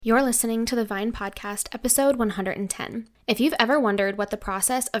You're listening to the Vine Podcast, episode 110. If you've ever wondered what the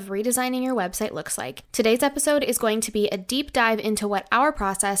process of redesigning your website looks like, today's episode is going to be a deep dive into what our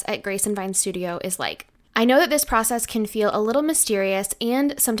process at Grace and Vine Studio is like. I know that this process can feel a little mysterious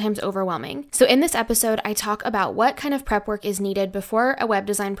and sometimes overwhelming. So in this episode, I talk about what kind of prep work is needed before a web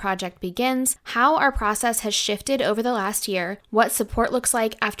design project begins, how our process has shifted over the last year, what support looks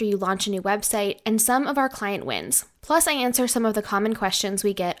like after you launch a new website, and some of our client wins. Plus, I answer some of the common questions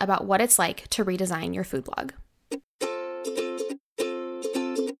we get about what it's like to redesign your food blog.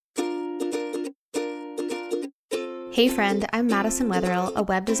 Hey friend, I'm Madison Wetherill, a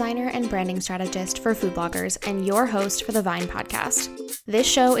web designer and branding strategist for food bloggers and your host for the Vine Podcast. This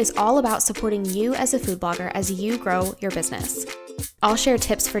show is all about supporting you as a food blogger as you grow your business. I'll share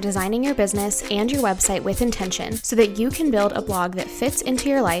tips for designing your business and your website with intention so that you can build a blog that fits into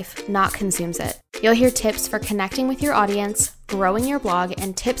your life, not consumes it. You'll hear tips for connecting with your audience, growing your blog,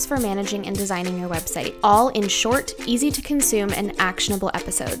 and tips for managing and designing your website, all in short, easy to consume, and actionable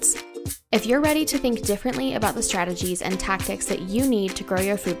episodes. If you're ready to think differently about the strategies and tactics that you need to grow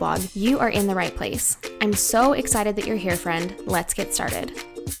your food blog, you are in the right place. I'm so excited that you're here, friend. Let's get started.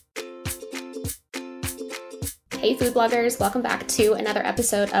 Hey food bloggers, welcome back to another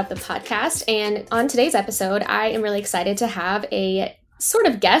episode of the podcast. And on today's episode, I am really excited to have a sort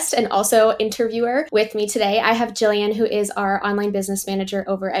of guest and also interviewer with me today. I have Jillian, who is our online business manager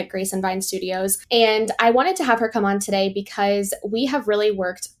over at Grace and Vine Studios. And I wanted to have her come on today because we have really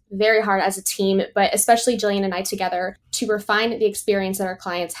worked very hard as a team, but especially Jillian and I together, to refine the experience that our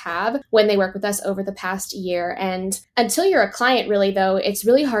clients have when they work with us over the past year. And until you're a client, really, though, it's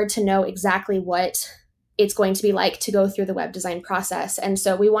really hard to know exactly what it's going to be like to go through the web design process. And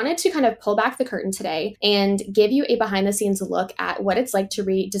so we wanted to kind of pull back the curtain today and give you a behind the scenes look at what it's like to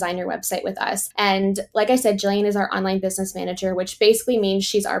redesign your website with us. And like I said, Jillian is our online business manager, which basically means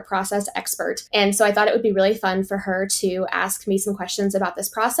she's our process expert. And so I thought it would be really fun for her to ask me some questions about this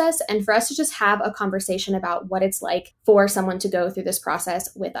process and for us to just have a conversation about what it's like for someone to go through this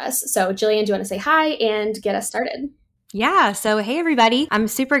process with us. So Jillian, do you want to say hi and get us started? Yeah. So, hey, everybody. I'm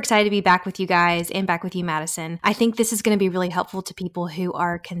super excited to be back with you guys and back with you, Madison. I think this is going to be really helpful to people who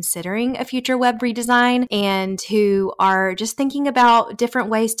are considering a future web redesign and who are just thinking about different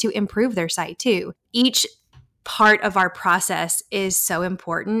ways to improve their site too. Each part of our process is so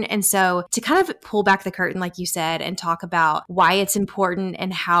important. And so to kind of pull back the curtain, like you said, and talk about why it's important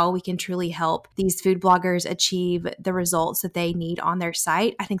and how we can truly help these food bloggers achieve the results that they need on their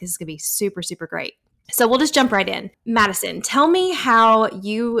site, I think this is going to be super, super great. So we'll just jump right in. Madison, tell me how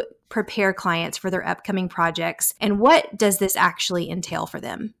you prepare clients for their upcoming projects and what does this actually entail for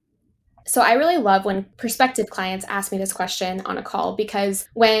them? So I really love when prospective clients ask me this question on a call, because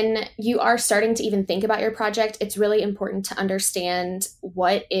when you are starting to even think about your project, it's really important to understand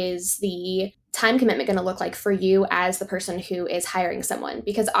what is the time commitment going to look like for you as the person who is hiring someone,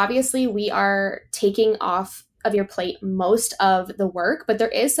 because obviously we are taking off of your plate most of the work, but there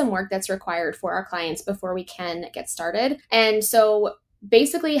is some work that's required for our clients before we can get started. And so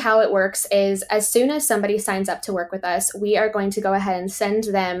basically how it works is as soon as somebody signs up to work with us, we are going to go ahead and send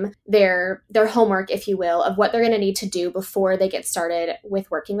them their homework, if you will, of what they're going to need to do before they get started with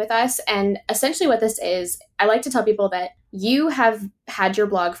working with us. And essentially what this is, I like to tell people that you have had your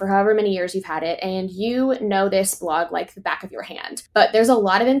blog for however many years you've had it, and you know this blog like the back of your hand. But there's a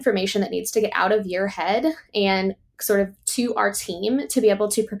lot of information that needs to get out of your head and sort of to our team to be able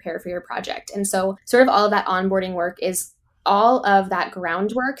to prepare for your project. And so sort of all of that onboarding work is all of that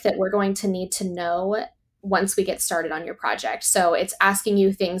groundwork that we're going to need to know once we get started on your project. So it's asking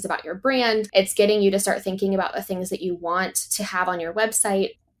you things about your brand. It's getting you to start thinking about the things that you want to have on your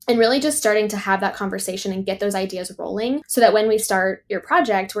website, and really just starting to have that conversation and get those ideas rolling so that when we start your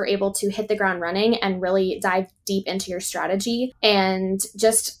project, we're able to hit the ground running and really dive deep into your strategy. And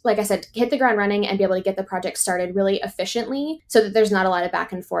just, like I said, hit the ground running and be able to get the project started really efficiently so that there's not a lot of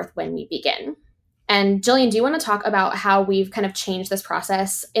back and forth when we begin. And Jillian, do you want to talk about how we've kind of changed this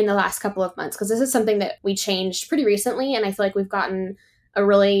process in the last couple of months? Because this is something that we changed pretty recently, and I feel like we've gotten a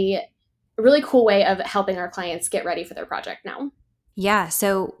really cool way of helping our clients get ready for their project now. Yeah.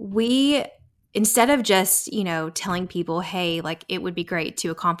 So we, instead of just, telling people, hey, like it would be great to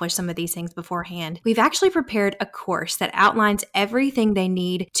accomplish some of these things beforehand, we've actually prepared a course that outlines everything they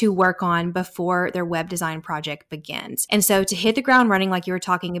need to work on before their web design project begins. And so to hit the ground running, like you were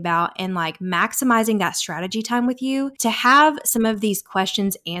talking about, and like maximizing that strategy time with you, to have some of these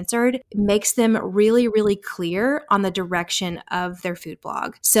questions answered makes them really, really clear on the direction of their food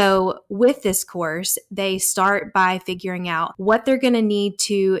blog. So with this course, they start by figuring out what they're going to need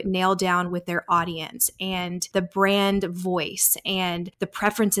to nail down with their their audience and the brand voice and the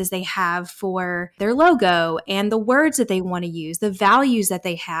preferences they have for their logo and the words that they want to use, the values that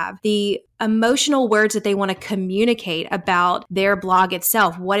they have, the emotional words that they want to communicate about their blog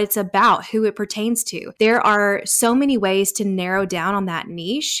itself, what it's about, who it pertains to. There are so many ways to narrow down on that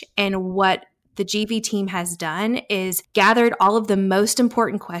niche, and what the GV team has done is gathered all of the most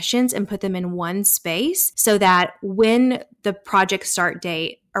important questions and put them in one space so that when the project start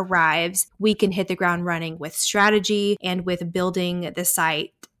date arrives, we can hit the ground running with strategy and with building the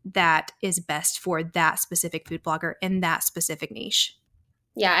site that is best for that specific food blogger in that specific niche.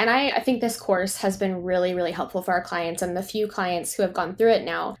 Yeah, and I think this course has been really, really helpful for our clients. And the few clients who have gone through it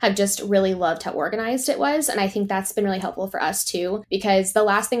now have just really loved how organized it was. And I think that's been really helpful for us too, because the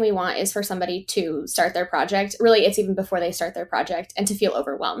last thing we want is for somebody to start their project. Really, it's even before they start their project and to feel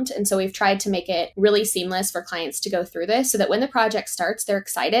overwhelmed. And so we've tried to make it really seamless for clients to go through this so that when the project starts, they're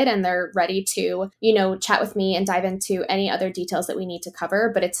excited and they're ready to, chat with me and dive into any other details that we need to cover.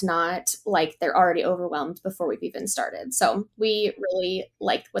 But it's not like they're already overwhelmed before we've even started. So we really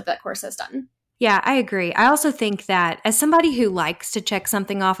like what that course has done. Yeah, I agree. I also think that as somebody who likes to check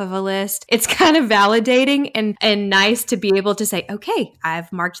something off of a list, it's kind of validating and nice to be able to say, okay,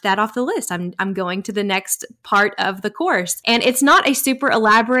 I've marked that off the list. I'm going to the next part of the course. And it's not a super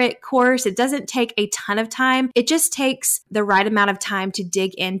elaborate course. It doesn't take a ton of time. It just takes the right amount of time to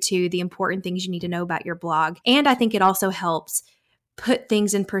dig into the important things you need to know about your blog. And I think it also helps put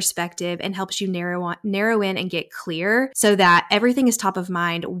things in perspective and helps you narrow in and get clear so that everything is top of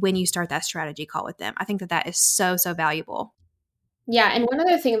mind when you start that strategy call with them. I think that is so, so valuable. Yeah. And one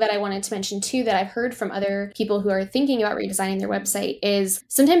other thing that I wanted to mention too, that I've heard from other people who are thinking about redesigning their website is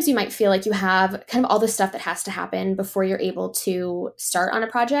sometimes you might feel like you have kind of all the stuff that has to happen before you're able to start on a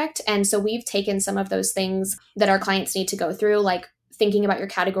project. And so we've taken some of those things that our clients need to go through, like thinking about your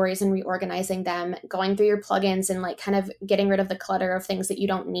categories and reorganizing them, going through your plugins and like kind of getting rid of the clutter of things that you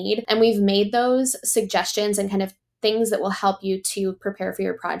don't need. And we've made those suggestions and kind of things that will help you to prepare for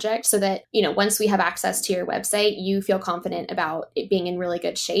your project so that, once we have access to your website, you feel confident about it being in really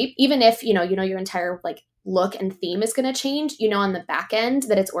good shape. Even if, your entire look and theme is going to change, on the back end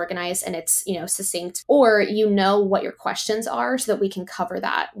that it's organized and it's, succinct, or what your questions are so that we can cover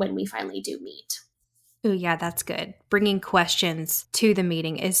that when we finally do meet. Oh, yeah, that's good. Bringing questions to the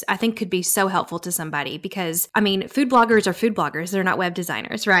meeting I think could be so helpful to somebody because, food bloggers are food bloggers. They're not web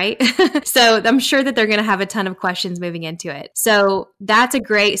designers, right? So I'm sure that they're going to have a ton of questions moving into it. So that's a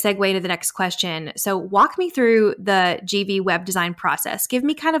great segue to the next question. So walk me through the GV web design process. Give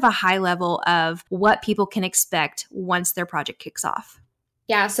me kind of a high level of what people can expect once their project kicks off.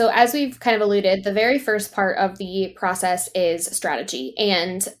 Yeah, so as we've kind of alluded, the very first part of the process is strategy.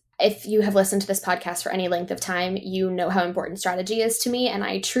 And if you have listened to this podcast for any length of time, you know how important strategy is to me. And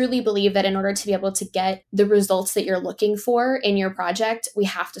I truly believe that in order to be able to get the results that you're looking for in your project, we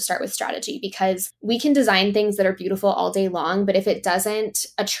have to start with strategy, because we can design things that are beautiful all day long, but if it doesn't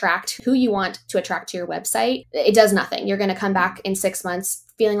attract who you want to attract to your website, it does nothing. You're going to come back in 6 months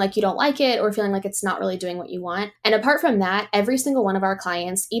feeling like you don't like it or feeling like it's not really doing what you want. And apart from that, every single one of our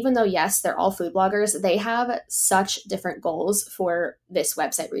clients, even though, yes, they're all food bloggers, they have such different goals for this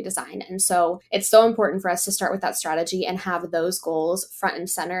website redesign. And so it's so important for us to start with that strategy and have those goals front and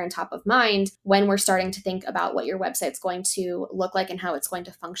center and top of mind when we're starting to think about what your website's going to look like and how it's going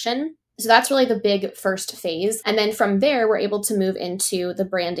to function. So that's really the big first phase. And then from there, we're able to move into the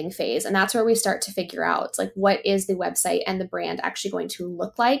branding phase. And that's where we start to figure out what is the website and the brand actually going to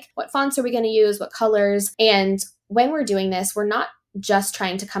look like? What fonts are we going to use? What colors? And when we're doing this, we're not just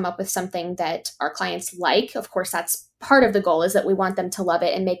trying to come up with something that our clients like. Of course, that's part of the goal, is that we want them to love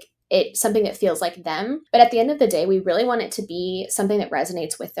it and make it something that feels like them. But at the end of the day, we really want it to be something that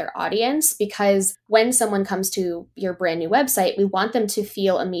resonates with their audience, because when someone comes to your brand new website, we want them to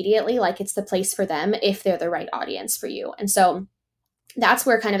feel immediately like it's the place for them if they're the right audience for you. And so that's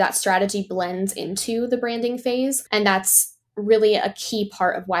where kind of that strategy blends into the branding phase. And that's really a key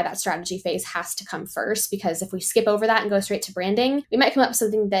part of why that strategy phase has to come first, because if we skip over that and go straight to branding, we might come up with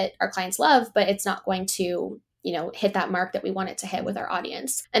something that our clients love, but it's not going to hit that mark that we want it to hit with our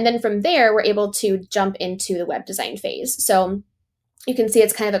audience. And then from there, we're able to jump into the web design phase. So you can see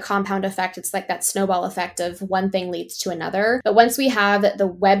it's kind of a compound effect. It's like that snowball effect of one thing leads to another. But once we have the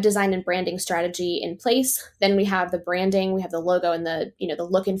web design and branding strategy in place, then we have the branding, we have the logo and the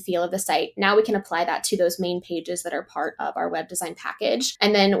look and feel of the site. Now we can apply that to those main pages that are part of our web design package.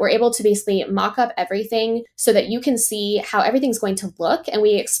 And then we're able to basically mock up everything so that you can see how everything's going to look. And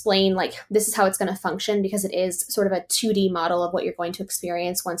we explain this is how it's going to function, because it is sort of a 2D model of what you're going to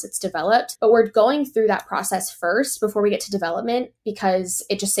experience once it's developed. But we're going through that process first before we get to development, because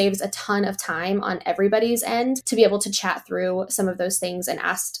it just saves a ton of time on everybody's end to be able to chat through some of those things and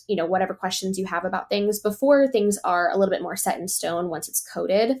ask, whatever questions you have about things before things are a little bit more set in stone once it's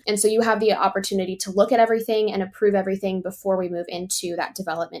coded. And so you have the opportunity to look at everything and approve everything before we move into that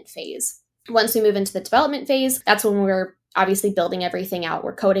development phase. Once we move into the development phase, that's when we're obviously building everything out.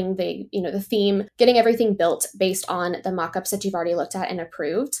 We're coding the theme, getting everything built based on the mockups that you've already looked at and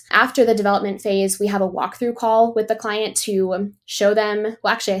approved. After the development phase, we have a walkthrough call with the client to show them,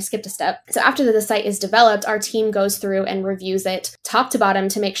 well, actually, I skipped a step. So after the site is developed, our team goes through and reviews it top to bottom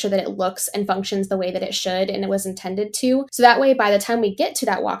to make sure that it looks and functions the way that it should and it was intended to. So that way, by the time we get to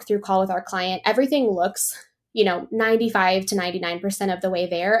that walkthrough call with our client, everything looks 95 to 99% of the way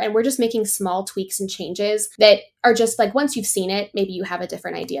there. And we're just making small tweaks and changes that are just like, once you've seen it, maybe you have a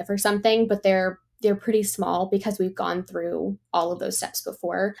different idea for something, but they're pretty small because we've gone through all of those steps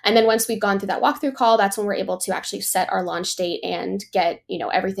before. And then once we've gone through that walkthrough call, that's when we're able to actually set our launch date and get,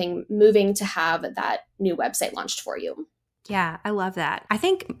 everything moving to have that new website launched for you. Yeah, I love that. I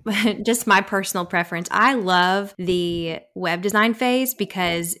think just my personal preference, I love the web design phase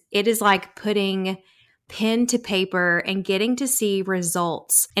because it is like putting pen to paper and getting to see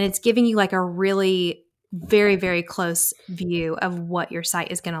results. And it's giving you like a really very, very close view of what your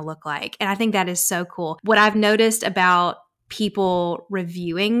site is going to look like. And I think that is so cool. What I've noticed about people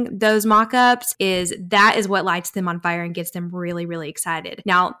reviewing those mockups is that is what lights them on fire and gets them really, really excited.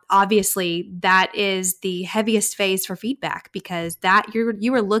 Now, obviously, that is the heaviest phase for feedback because that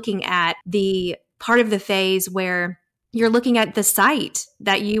you are looking at the part of the phase where you're looking at the site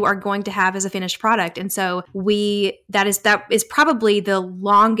that you are going to have as a finished product. And so that is probably the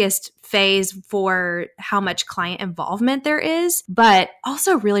longest phase for how much client involvement there is, but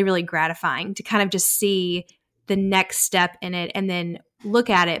also really, really gratifying to kind of just see the next step in it and then look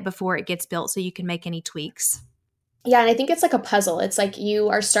at it before it gets built so you can make any tweaks. Yeah, and I think it's like a puzzle. It's like you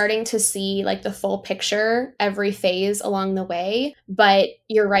are starting to see like the full picture every phase along the way. But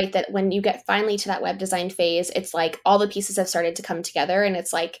you're right that when you get finally to that web design phase, it's like all the pieces have started to come together and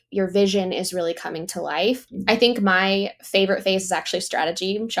it's like your vision is really coming to life. I think my favorite phase is actually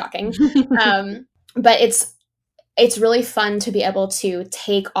strategy. Shocking. But it's really fun to be able to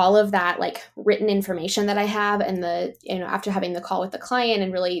take all of that like written information that I have and after having the call with the client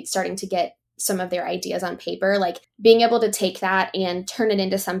and really starting to get some of their ideas on paper, like being able to take that and turn it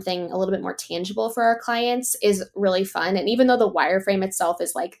into something a little bit more tangible for our clients is really fun. And even though the wireframe itself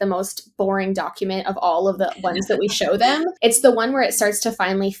is like the most boring document of all of the ones that we show them, it's the one where it starts to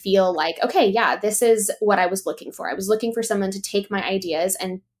finally feel like, okay, yeah, this is what I was looking for. I was looking for someone to take my ideas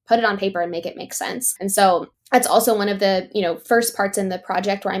and put it on paper and make it make sense. And so that's also one of the, first parts in the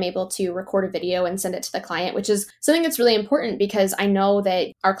project where I'm able to record a video and send it to the client, which is something that's really important because I know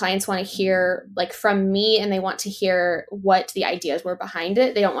that our clients want to hear like from me and they want to hear what the ideas were behind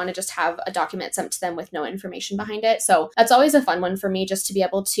it. They don't want to just have a document sent to them with no information behind it. So that's always a fun one for me, just to be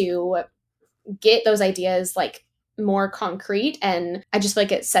able to get those ideas like more concrete. And I just feel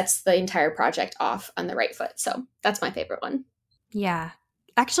like it sets the entire project off on the right foot. So that's my favorite one. Yeah.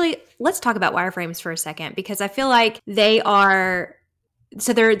 Actually, let's talk about wireframes for a second because I feel like they're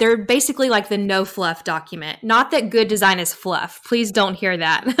basically like the no fluff document. Not that good design is fluff. Please don't hear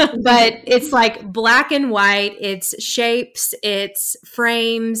that. But it's like black and white. It's shapes, it's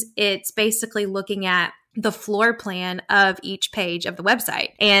frames. It's basically looking at the floor plan of each page of the website.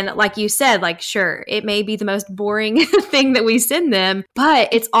 And like you said, like, sure, it may be the most boring thing that we send them, but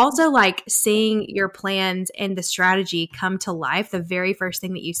it's also like seeing your plans and the strategy come to life, the very first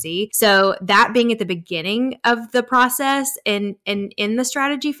thing that you see. So that being at the beginning of the process and in the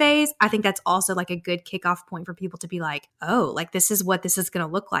strategy phase, I think that's also like a good kickoff point for people to be like, oh, like this is what this is going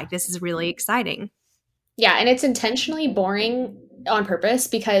to look like. This is really exciting. Yeah, and it's intentionally boring on purpose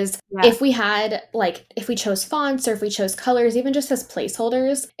because if we chose fonts or if we chose colors, even just as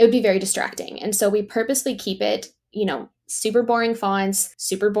placeholders, it would be very distracting. And so we purposely keep it, super boring fonts,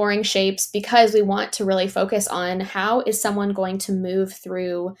 super boring shapes, because we want to really focus on how is someone going to move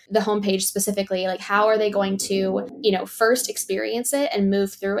through the homepage specifically, like how are they going to, first experience it and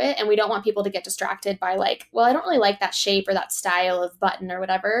move through it. And we don't want people to get distracted by like, well, I don't really like that shape or that style of button or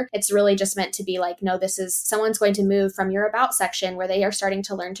whatever. It's really just meant to be like, no, this is someone's going to move from your about section where they are starting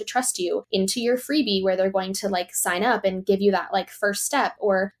to learn to trust you into your freebie where they're going to like sign up and give you that like first step,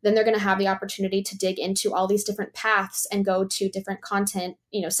 or then they're going to have the opportunity to dig into all these different paths and go to different content,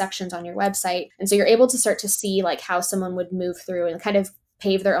 sections on your website. And so you're able to start to see like how someone would move through and kind of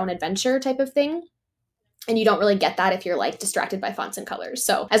pave their own adventure type of thing. And you don't really get that if you're like distracted by fonts and colors.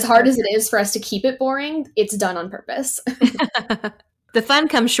 So as hard as it is for us to keep it boring, it's done on purpose. The fun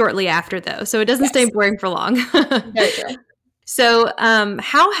comes shortly after though, so it doesn't stay boring for long. Very true. So,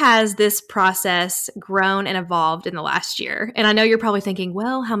 how has this process grown and evolved in the last year? And I know you're probably thinking,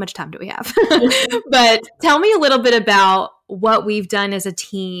 well, how much time do we have? But tell me a little bit about what we've done as a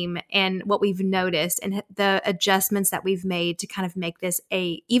team and what we've noticed and the adjustments that we've made to kind of make this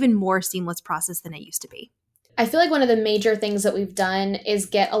a even more seamless process than it used to be. I feel like one of the major things that we've done is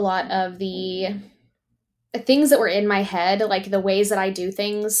get a lot of the things that were in my head, like the ways that I do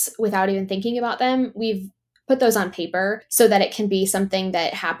things without even thinking about them. We've put those on paper so that it can be something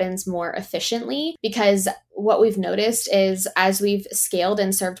that happens more efficiently, because what we've noticed is as we've scaled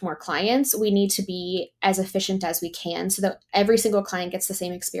and served more clients, we need to be as efficient as we can so that every single client gets the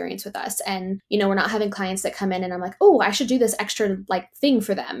same experience with us. And, we're not having clients that come in and I'm like, oh, I should do this extra thing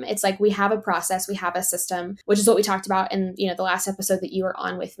for them. It's like we have a process, we have a system, which is what we talked about in, the last episode that you were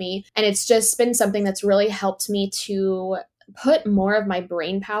on with me. And it's just been something that's really helped me to put more of my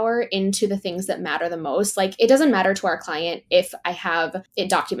brain power into the things that matter the most. Like, it doesn't matter to our client if I have it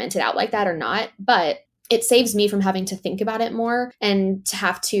documented out like that or not, but it saves me from having to think about it more and to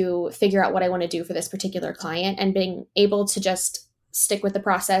have to figure out what I want to do for this particular client, and being able to just stick with the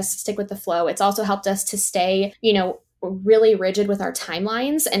process, stick with the flow. It's also helped us to stay, really rigid with our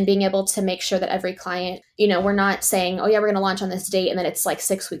timelines and being able to make sure that every client, we're not saying, oh yeah, we're going to launch on this date and then it's like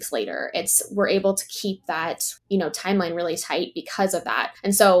 6 weeks later. We're able to keep that, timeline really tight because of that.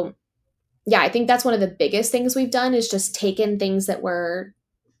 And so, yeah, I think that's one of the biggest things we've done is just taken things that were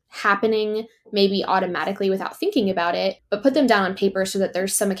happening maybe automatically without thinking about it, but put them down on paper so that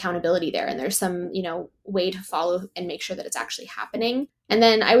there's some accountability there and there's some, way to follow and make sure that it's actually happening. And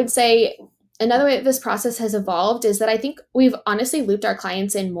then I would say another way that this process has evolved is that I think we've honestly looped our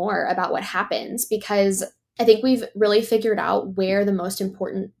clients in more about what happens, because I think we've really figured out where the most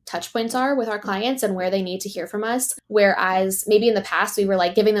important touch points are with our clients and where they need to hear from us. Whereas maybe in the past, we were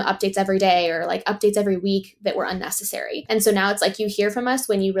like giving them updates every day or like updates every week that were unnecessary. And so now it's like you hear from us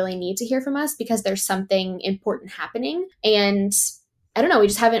when you really need to hear from us because there's something important happening. And I don't know,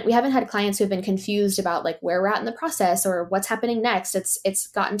 we haven't had clients who have been confused about like where we're at in the process or what's happening next. It's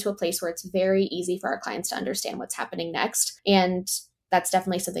gotten to a place where it's very easy for our clients to understand what's happening next. And that's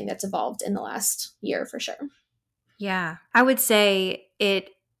definitely something that's evolved in the last year for sure. Yeah, I would say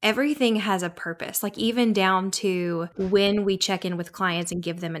everything has a purpose, like even down to when we check in with clients and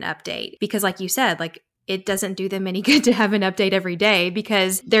give them an update. Because like you said, like it doesn't do them any good to have an update every day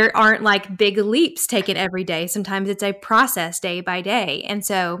because there aren't like big leaps taken every day. Sometimes it's a process day by day. And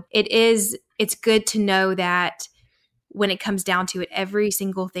so it's good to know that when it comes down to it, every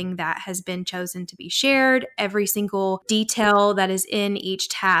single thing that has been chosen to be shared, every single detail that is in each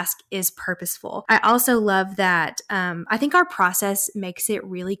task is purposeful. I also love that I think our process makes it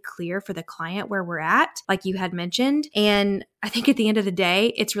really clear for the client where we're at, like you had mentioned. And I think at the end of the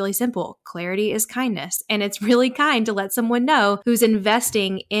day, it's really simple. Clarity is kindness. And it's really kind to let someone know who's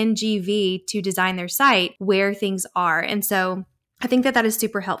investing in GV to design their site where things are. And so I think that is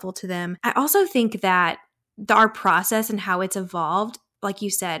super helpful to them. I also think that our process and how it's evolved, like you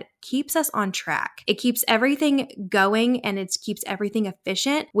said, keeps us on track. It keeps everything going and it keeps everything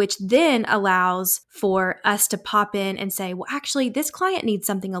efficient, which then allows for us to pop in and say, well, actually, this client needs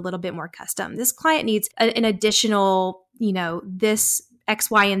something a little bit more custom. This client needs an additional, this X,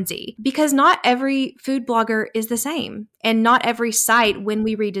 Y, and Z, because not every food blogger is the same and not every site when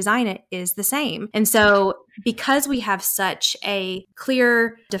we redesign it is the same. And so because we have such a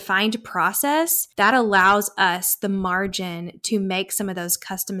clear defined process, that allows us the margin to make some of those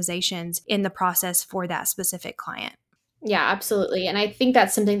customizations in the process for that specific client. Yeah, absolutely. And I think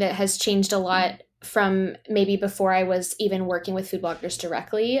that's something that has changed a lot from maybe before I was even working with food bloggers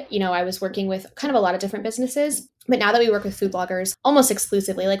directly. I was working with kind of a lot of different businesses. But now that we work with food bloggers almost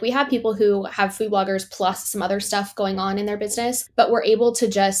exclusively, like we have people who have food bloggers plus some other stuff going on in their business, but we're able to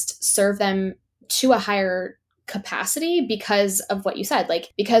just serve them to a higher capacity because of what you said, like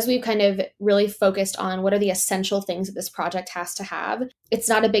because we've kind of really focused on what are the essential things that this project has to have. It's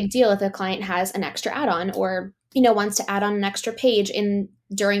not a big deal if a client has an extra add-on or wants to add on an extra page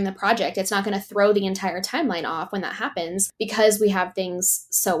during the project. It's not going to throw the entire timeline off when that happens because we have things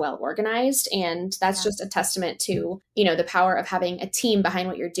so well organized. And that's just a testament to, the power of having a team behind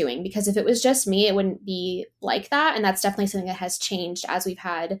what you're doing. Because if it was just me, it wouldn't be like that. And that's definitely something that has changed as we've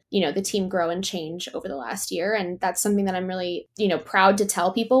had, the team grow and change over the last year. And that's something that I'm really, proud to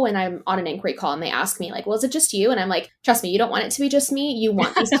tell people when I'm on an inquiry call and they ask me like, well, is it just you? And I'm like, trust me, you don't want it to be just me. You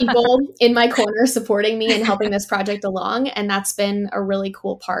want these people in my corner supporting me and helping this project along. And that's been a really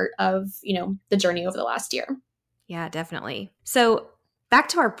cool part of, the journey over the last year. Yeah, definitely. So back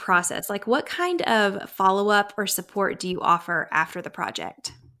to our process, like what kind of follow-up or support do you offer after the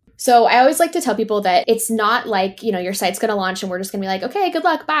project? So I always like to tell people that it's not like, your site's going to launch and we're just going to be like, okay, good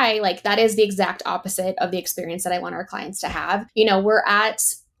luck, bye. Like that is the exact opposite of the experience that I want our clients to have.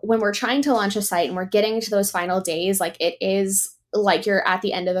 When we're trying to launch a site and we're getting to those final days, like it is like you're at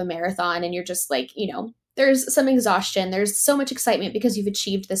the end of a marathon and you're just like, there's some exhaustion. There's so much excitement because you've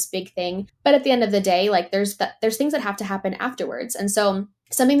achieved this big thing. But at the end of the day, like there's things that have to happen afterwards. And so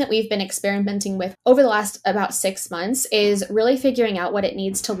something that we've been experimenting with over the last about 6 months is really figuring out what it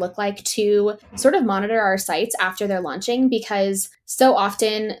needs to look like to sort of monitor our sites after they're launching, because so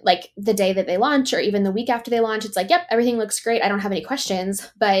often, like the day that they launch or even the week after they launch, it's like, yep, everything looks great. I don't have any questions.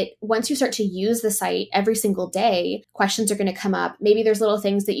 But once you start to use the site every single day, questions are going to come up. Maybe there's little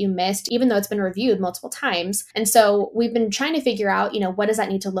things that you missed, even though it's been reviewed multiple times. And so we've been trying to figure out, what does that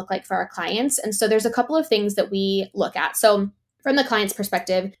need to look like for our clients? And so there's a couple of things that we look at. So from the client's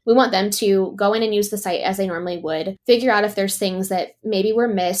perspective, we want them to go in and use the site as they normally would, figure out if there's things that maybe were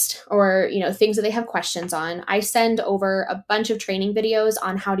missed or, things that they have questions on. I send over a bunch of training videos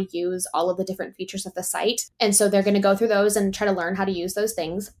on how to use all of the different features of the site. And so they're going to go through those and try to learn how to use those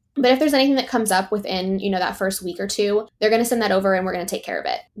things. But if there's anything that comes up within, that first week or two, they're going to send that over and we're going to take care of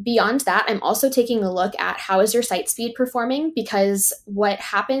it. Beyond that, I'm also taking a look at how is your site speed performing, because what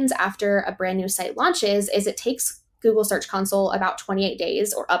happens after a brand new site launches is it takes Google Search Console about 28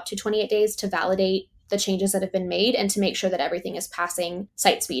 days or up to 28 days to validate the changes that have been made and to make sure that everything is passing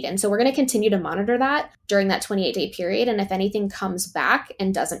site speed. And so we're going to continue to monitor that during that 28-day period. And if anything comes back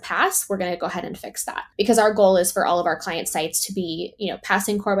and doesn't pass, we're going to go ahead and fix that, because our goal is for all of our client sites to be,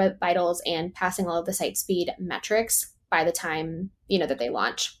 passing Core Web Vitals and passing all of the site speed metrics by the time, that they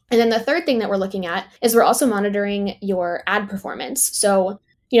launch. And then the third thing that we're looking at is we're also monitoring your ad performance. So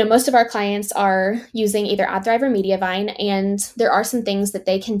most of our clients are using either AdThrive or Mediavine, and there are some things that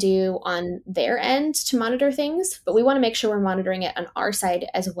they can do on their end to monitor things, but we want to make sure we're monitoring it on our side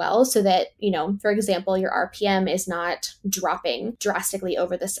as well, so that, for example, your RPM is not dropping drastically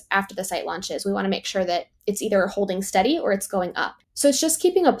after the site launches. We want to make sure that it's either holding steady or it's going up. So it's just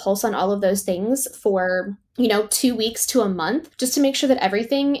keeping a pulse on all of those things for, 2 weeks to a month, just to make sure that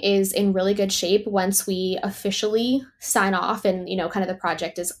everything is in really good shape once we officially sign off and, kind of the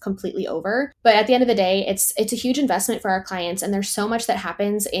project is completely over. But at the end of the day, it's a huge investment for our clients. And there's so much that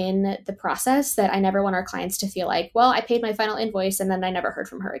happens in the process that I never want our clients to feel like, well, I paid my final invoice and then I never heard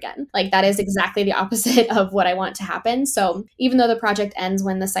from her again. Like that is exactly the opposite of what I want to happen. So even though the project ends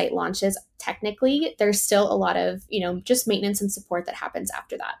when the site launches, technically, there's still a lot of, just maintenance and support that happens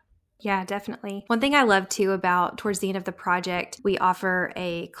after that. Yeah, definitely. One thing I love too about towards the end of the project, we offer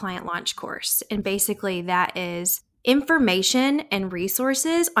a client launch course. And basically that is information and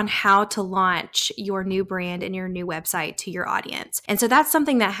resources on how to launch your new brand and your new website to your audience. And so that's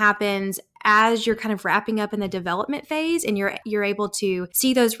something that happens as you're kind of wrapping up in the development phase, and you're able to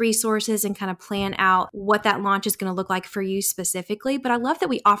see those resources and kind of plan out what that launch is going to look like for you specifically. But I love that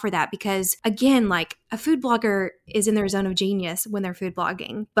we offer that because, again, like a food blogger is in their zone of genius when they're food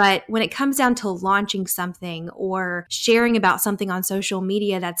blogging. But when it comes down to launching something or sharing about something on social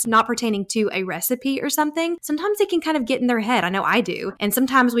media that's not pertaining to a recipe or something, sometimes it can kind of get in their head. I know I do. And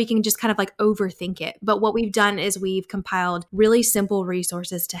sometimes we can just kind of like overthink it. But what we've done is we've compiled really simple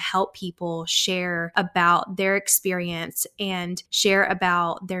resources to help people share about their experience and share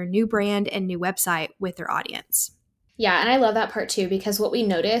about their new brand and new website with their audience. Yeah, and I love that part too, because what we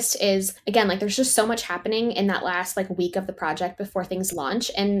noticed is, again, like there's just so much happening in that last week of the project before things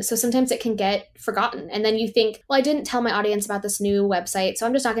launch. And so sometimes it can get forgotten. And then you think, well, I didn't tell my audience about this new website, so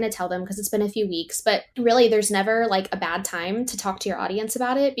I'm just not going to tell them because it's been a few weeks. But really, there's never a bad time to talk to your audience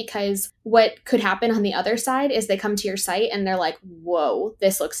about it, because what could happen on the other side is they come to your site and they're like, whoa,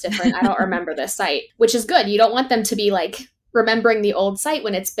 this looks different. I don't remember this site, which is good. You don't want them to be remembering the old site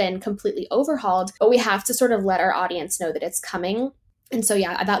when it's been completely overhauled, but we have to sort of let our audience know that it's coming. And so,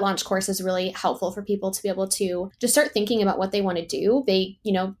 yeah, that launch course is really helpful for people to be able to just start thinking about what they want to do.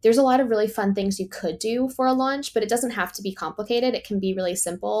 There's a lot of really fun things you could do for a launch, but it doesn't have to be complicated. It can be really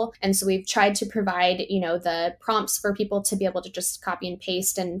simple. And so we've tried to provide, the prompts for people to be able to just copy and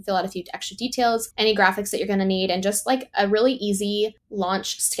paste and fill out a few extra details, any graphics that you're going to need, and just a really easy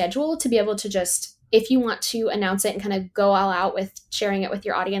launch schedule to be able to just, if you want to announce it and kind of go all out with sharing it with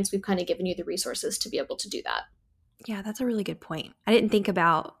your audience, we've kind of given you the resources to be able to do that. Yeah, that's a really good point. I didn't think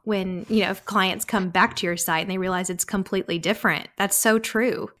about when, if clients come back to your site and they realize it's completely different. That's so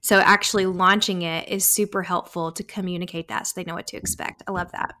true. So actually launching it is super helpful to communicate that so they know what to expect. I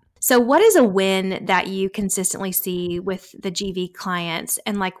love that. So what is a win that you consistently see with the GV clients,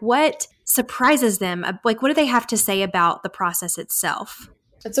 and what surprises them? What do they have to say about the process itself?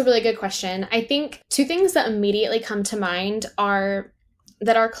 That's a really good question. I think two things that immediately come to mind are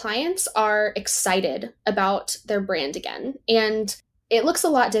that our clients are excited about their brand again. And it looks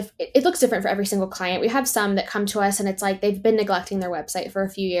it looks different for every single client. We have some that come to us and it's like they've been neglecting their website for a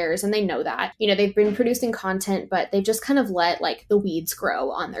few years and they know that. They've been producing content, but they've just kind of let like the weeds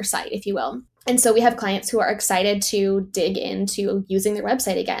grow on their site, if you will. And so we have clients who are excited to dig into using their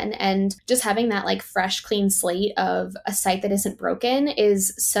website again, and just having that like fresh, clean slate of a site that isn't broken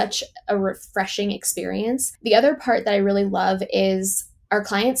is such a refreshing experience. The other part that I really love is our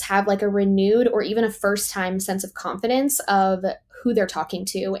clients have like a renewed or even a first time sense of confidence of who they're talking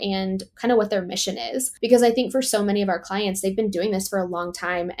to and kind of what their mission is. Because I think for so many of our clients, they've been doing this for a long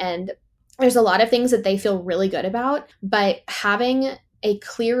time and there's a lot of things that they feel really good about, but having a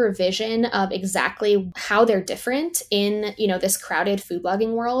clearer vision of exactly how they're different in, this crowded food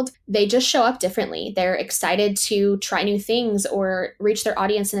blogging world, they just show up differently. They're excited to try new things or reach their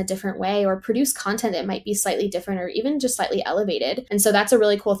audience in a different way or produce content that might be slightly different or even just slightly elevated. And so that's a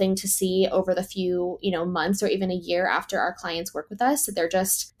really cool thing to see over the few, months or even a year after our clients work with us.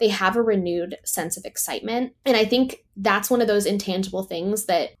 They have a renewed sense of excitement. And I think that's one of those intangible things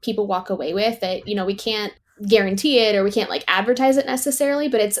that people walk away with that, we can't guarantee it or we can't like advertise it necessarily,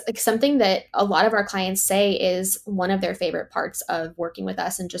 but it's like something that a lot of our clients say is one of their favorite parts of working with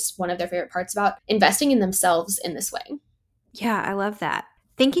us and just one of their favorite parts about investing in themselves in this way. Yeah, I love that.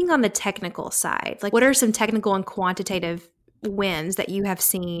 Thinking on the technical side, like what are some technical and quantitative wins that you have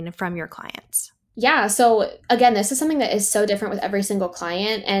seen from your clients? Yeah. So again, this is something that is so different with every single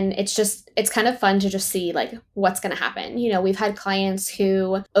client. And it's kind of fun to just see like what's going to happen. We've had clients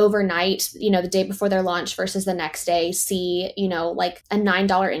who overnight, the day before their launch versus the next day see, like a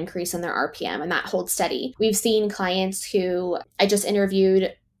 $9 increase in their RPM and that holds steady. We've seen clients who I just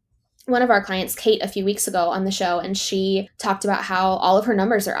interviewed one of our clients, Kate, a few weeks ago on the show, and she talked about how all of her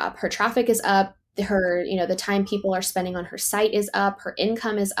numbers are up. Her traffic is up. Her, the time people are spending on her site is up. Her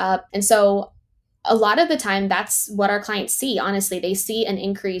income is up. And so a lot of the time, that's what our clients see. Honestly, they see an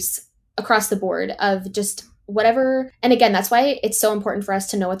increase across the board of just whatever. And again, that's why it's so important for us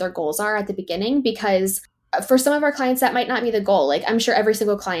to know what their goals are at the beginning, because for some of our clients, that might not be the goal. Like I'm sure every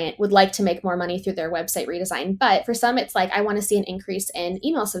single client would like to make more money through their website redesign. But for some, it's like, I want to see an increase in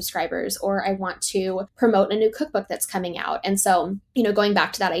email subscribers, or I want to promote a new cookbook that's coming out. And so, going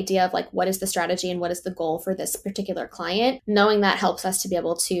back to that idea of like, what is the strategy and what is the goal for this particular client, knowing that helps us to be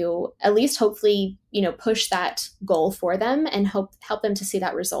able to at least hopefully, push that goal for them and help them to see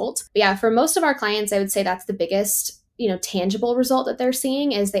that result. But yeah, for most of our clients, I would say that's the biggest tangible result that they're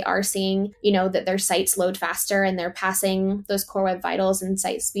seeing is they are seeing, that their sites load faster and they're passing those core web vitals and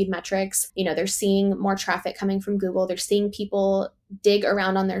site speed metrics. They're seeing more traffic coming from Google. They're seeing people dig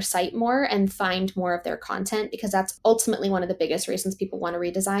around on their site more and find more of their content, because that's ultimately one of the biggest reasons people want to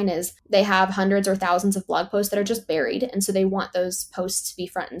redesign is they have hundreds or thousands of blog posts that are just buried. And so they want those posts to be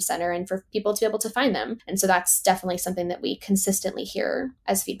front and center and for people to be able to find them. And so that's definitely something that we consistently hear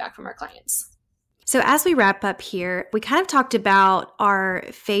as feedback from our clients. So as we wrap up here, we kind of talked about our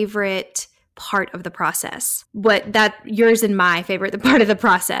favorite part of the process, yours and my favorite, the part of the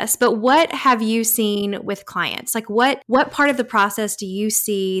process. But what have you seen with clients? Like what part of the process do you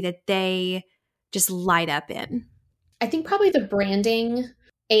see that they just light up in? I think probably the branding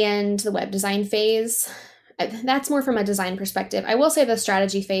and the web design phase. That's more from a design perspective. I will say the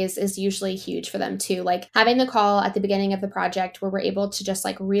strategy phase is usually huge for them too. Like having the call at the beginning of the project where we're able to just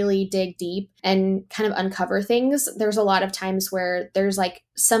like really dig deep and kind of uncover things. There's a lot of times where there's like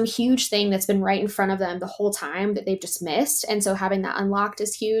some huge thing that's been right in front of them the whole time that they've just missed. And so having that unlocked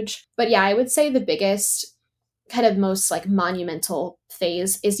is huge. But yeah, I would say the biggest kind of most like monumental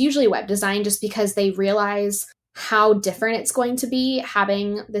phase is usually web design, just because they realize how different it's going to be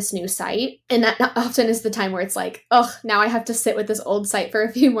having this new site. And that often is the time where it's like, oh, now I have to sit with this old site for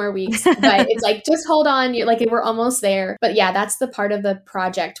a few more weeks. But it's like, just hold on. We're almost there. But yeah, that's the part of the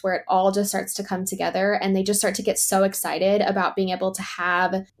project where it all just starts to come together and they just start to get so excited about being able to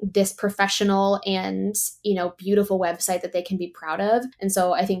have this professional and, beautiful website that they can be proud of. And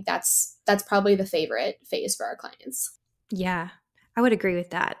so I think that's probably the favorite phase for our clients. Yeah, I would agree with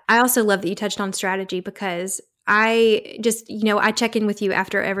that. I also love that you touched on strategy, because I just, I check in with you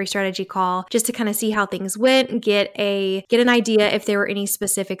after every strategy call just to kind of see how things went and get an idea if there were any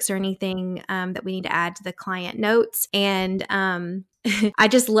specifics or anything that we need to add to the client notes. And I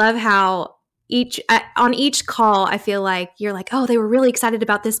just love how on each call, I feel like you're like, oh, they were really excited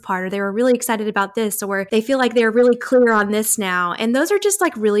about this part, or they were really excited about this, or they feel like they're really clear on this now. And those are just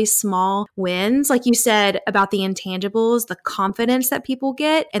like really small wins. Like you said about the intangibles, the confidence that people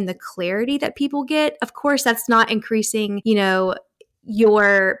get and the clarity that people get. Of course, that's not increasing,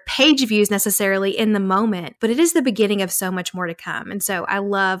 your page views necessarily in the moment, but it is the beginning of so much more to come. And so I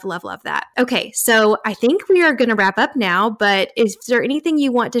love, love, love that. Okay, so I think we are going to wrap up now, but is there anything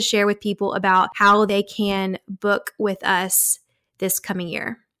you want to share with people about how they can book with us this coming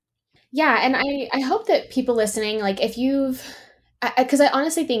year? Yeah, and I hope that people listening, like if you've because I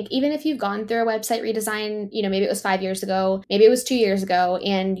honestly think even if you've gone through a website redesign, maybe it was 5 years ago, maybe it was 2 years ago,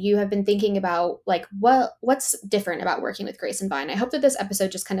 and you have been thinking about like what's different about working with Grace and Vine. I hope that this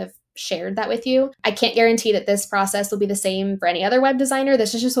episode just kind of shared that with you. I can't guarantee that this process will be the same for any other web designer.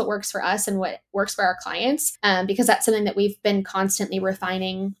 This is just what works for us and what works for our clients, because that's something that we've been constantly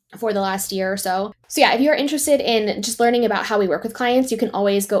refining for the last year or so. So yeah, if you're interested in just learning about how we work with clients, you can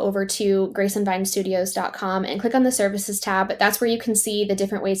always go over to graceandvinestudios.com and click on the services tab. That's where you can see the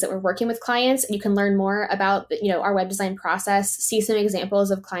different ways that we're working with clients. And you can learn more about our web design process, see some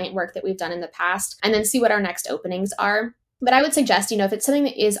examples of client work that we've done in the past, and then see what our next openings are. But I would suggest, if it's something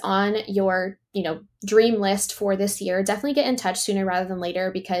that is on your, dream list for this year, definitely get in touch sooner rather than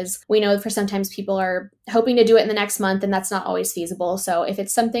later, because we know for sometimes people are hoping to do it in the next month and that's not always feasible. So if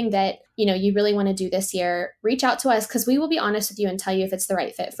it's something that, you really want to do this year, reach out to us, because we will be honest with you and tell you if it's the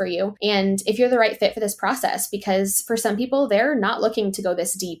right fit for you. And if you're the right fit for this process, because for some people, they're not looking to go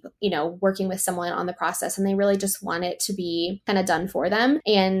this deep, working with someone on the process, and they really just want it to be kind of done for them.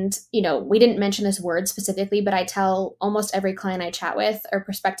 And, we didn't mention this word specifically, but I tell almost every client I chat with or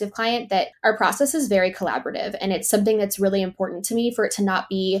prospective client that our process is very collaborative. And it's something that's really important to me, for it to not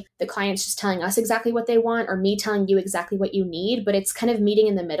be the clients just telling us exactly what they want or me telling you exactly what you need, but it's kind of meeting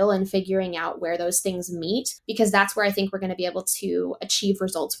in the middle and figuring out where those things meet, because that's where I think we're going to be able to achieve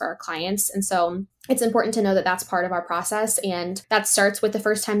results for our clients. And so it's important to know that that's part of our process. And that starts with the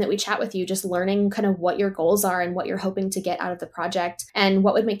first time that we chat with you, just learning kind of what your goals are and what you're hoping to get out of the project and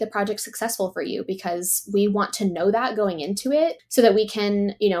what would make the project successful for you, because we want to know that going into it so that we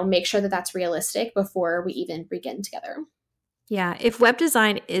can, make sure that that's realistic before we even begin together. Yeah. If web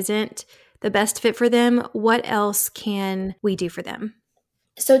design isn't the best fit for them, what else can we do for them?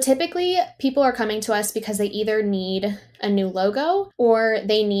 So typically people are coming to us because they either need a new logo or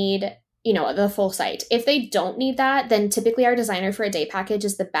they need the full site. If they don't need that, then typically our designer for a day package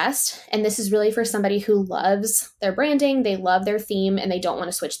is the best. And this is really for somebody who loves their branding, they love their theme, and they don't want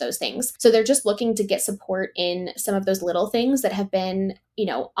to switch those things. So they're just looking to get support in some of those little things that have been,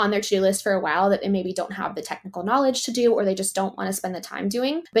 on their to-do list for a while that they maybe don't have the technical knowledge to do, or they just don't want to spend the time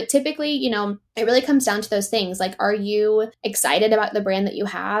doing. But typically, it really comes down to those things. Like, are you excited about the brand that you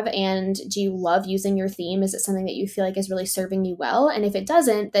have? And do you love using your theme? Is it something that you feel like is really serving you well? And if it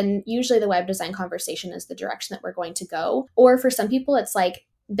doesn't, then usually the web design conversation is the direction that we're going to go. Or for some people, it's like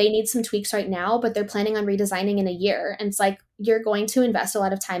they need some tweaks right now, but they're planning on redesigning in a year. And it's like, you're going to invest a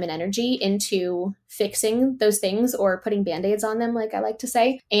lot of time and energy into fixing those things or putting band-aids on them, like I like to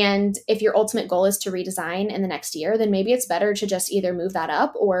say. And if your ultimate goal is to redesign in the next year, then maybe it's better to just either move that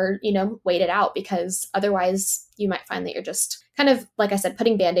up or, wait it out, because otherwise you might find that you're just kind of, like I said,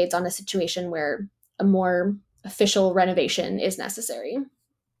 putting band-aids on a situation where a more official renovation is necessary.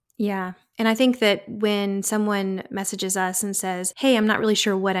 Yeah. And I think that when someone messages us and says, hey, I'm not really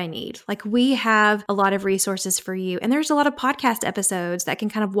sure what I need, like, we have a lot of resources for you. And there's a lot of podcast episodes that can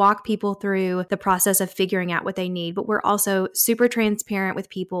kind of walk people through the process of figuring out what they need. But we're also super transparent with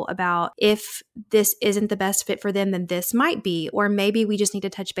people about if this isn't the best fit for them, then this might be, or maybe we just need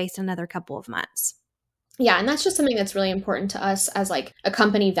to touch base in another couple of months. Yeah, and that's just something that's really important to us as like a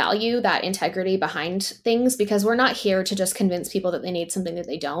company value, that integrity behind things, because we're not here to just convince people that they need something that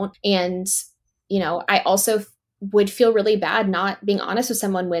they don't. And, I also would feel really bad not being honest with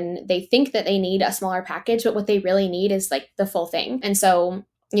someone when they think that they need a smaller package, but what they really need is like the full thing. And so,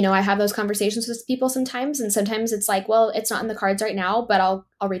 I have those conversations with people sometimes, and sometimes it's like, well, it's not in the cards right now, but I'll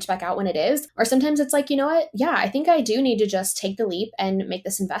reach back out when it is. Or sometimes it's like, you know what? Yeah, I think I do need to just take the leap and make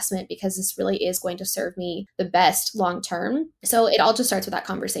this investment, because this really is going to serve me the best long term. So it all just starts with that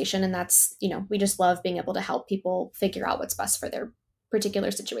conversation. And that's, we just love being able to help people figure out what's best for their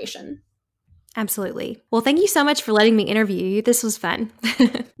particular situation. Absolutely. Well, thank you so much for letting me interview you. This was fun.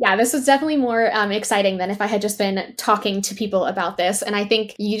 Yeah, this was definitely more exciting than if I had just been talking to people about this. And I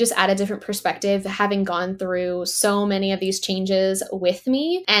think you just add a different perspective, having gone through so many of these changes with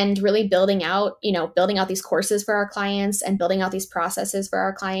me and really building out these courses for our clients and building out these processes for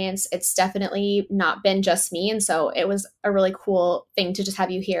our clients. It's definitely not been just me. And so it was a really cool thing to just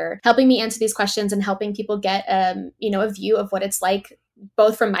have you here helping me answer these questions and helping people get, a view of what it's like,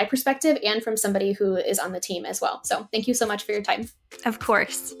 both from my perspective and from somebody who is on the team as well. So thank you so much for your time. Of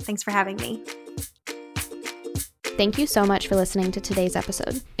course. Thanks for having me. Thank you so much for listening to today's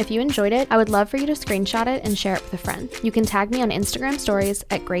episode. If you enjoyed it, I would love for you to screenshot it and share it with a friend. You can tag me on Instagram stories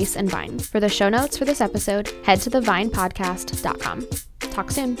at Grace and Vine. For the show notes for this episode, head to thevinepodcast.com.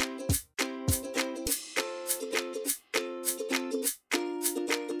 Talk soon.